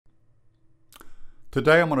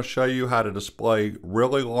Today I'm going to show you how to display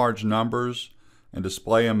really large numbers and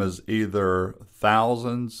display them as either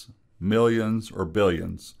thousands, millions, or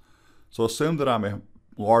billions. So assume that I'm a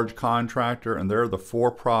large contractor and there are the 4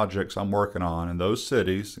 projects I'm working on in those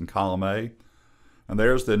cities in column A. And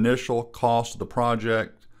there's the initial cost of the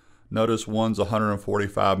project. Notice one's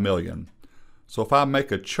 145 million. So if I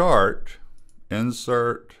make a chart,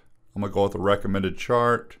 insert, I'm going to go with the recommended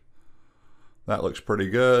chart. That looks pretty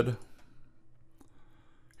good.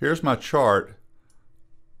 Here's my chart.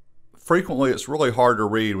 Frequently it's really hard to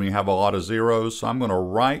read when you have a lot of zeros, so I'm going to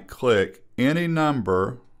right click any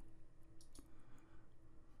number,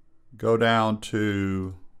 go down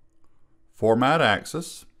to Format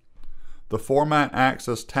Axis. The Format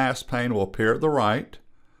Axis task pane will appear at the right.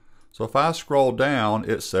 So if I scroll down,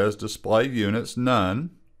 it says Display Units None.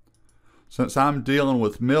 Since I'm dealing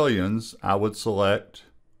with millions, I would select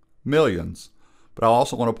millions. But I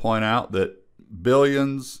also want to point out that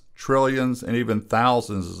billions, trillions, and even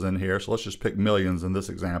thousands is in here. So let's just pick millions in this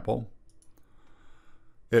example.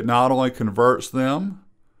 It not only converts them,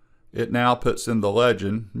 it now puts in the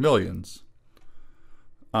legend millions.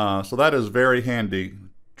 So that is very handy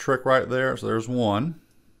trick right there. So there's one.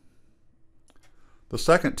 The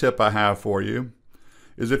second tip I have for you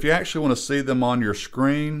is if you actually want to see them on your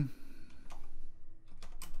screen,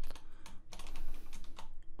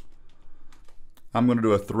 I'm going to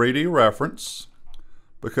do a 3D reference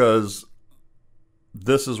because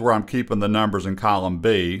this is where I'm keeping the numbers in column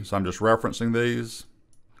B. So I'm just referencing these.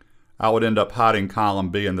 I would end up hiding column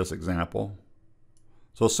B in this example.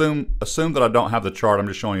 So assume that I don't have the chart. I'm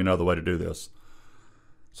just showing you another way to do this.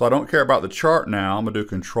 So I don't care about the chart now. I'm going to do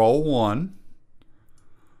Ctrl 1.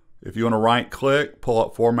 If you want to right click, pull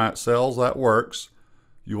up Format Cells, that works.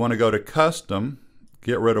 You want to go to Custom,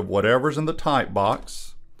 get rid of whatever's in the type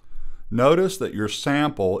box. Notice that your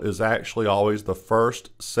sample is actually always the first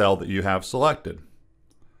cell that you have selected.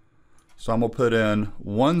 So I'm going to put in 10.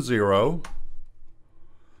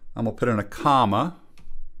 I'm going to put in a comma.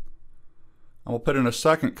 I'm going to put in a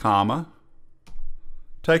second comma.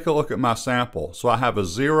 Take a look at my sample. So I have a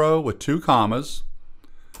 0 with 2 commas,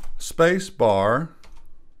 space bar.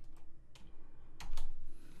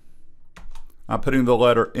 I'm putting the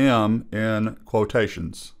letter M in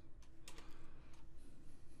quotations.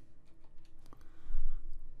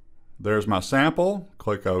 There's my sample.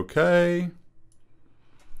 Click OK.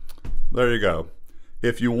 There you go.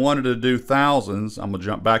 If you wanted to do thousands, I'm going to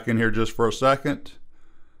jump back in here just for a second.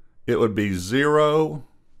 It would be 0,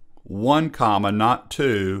 1 comma, not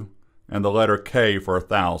 2, and the letter K for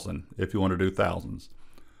 1,000 if you want to do thousands.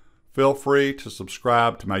 Feel free to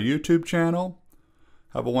subscribe to my YouTube channel.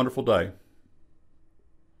 Have a wonderful day.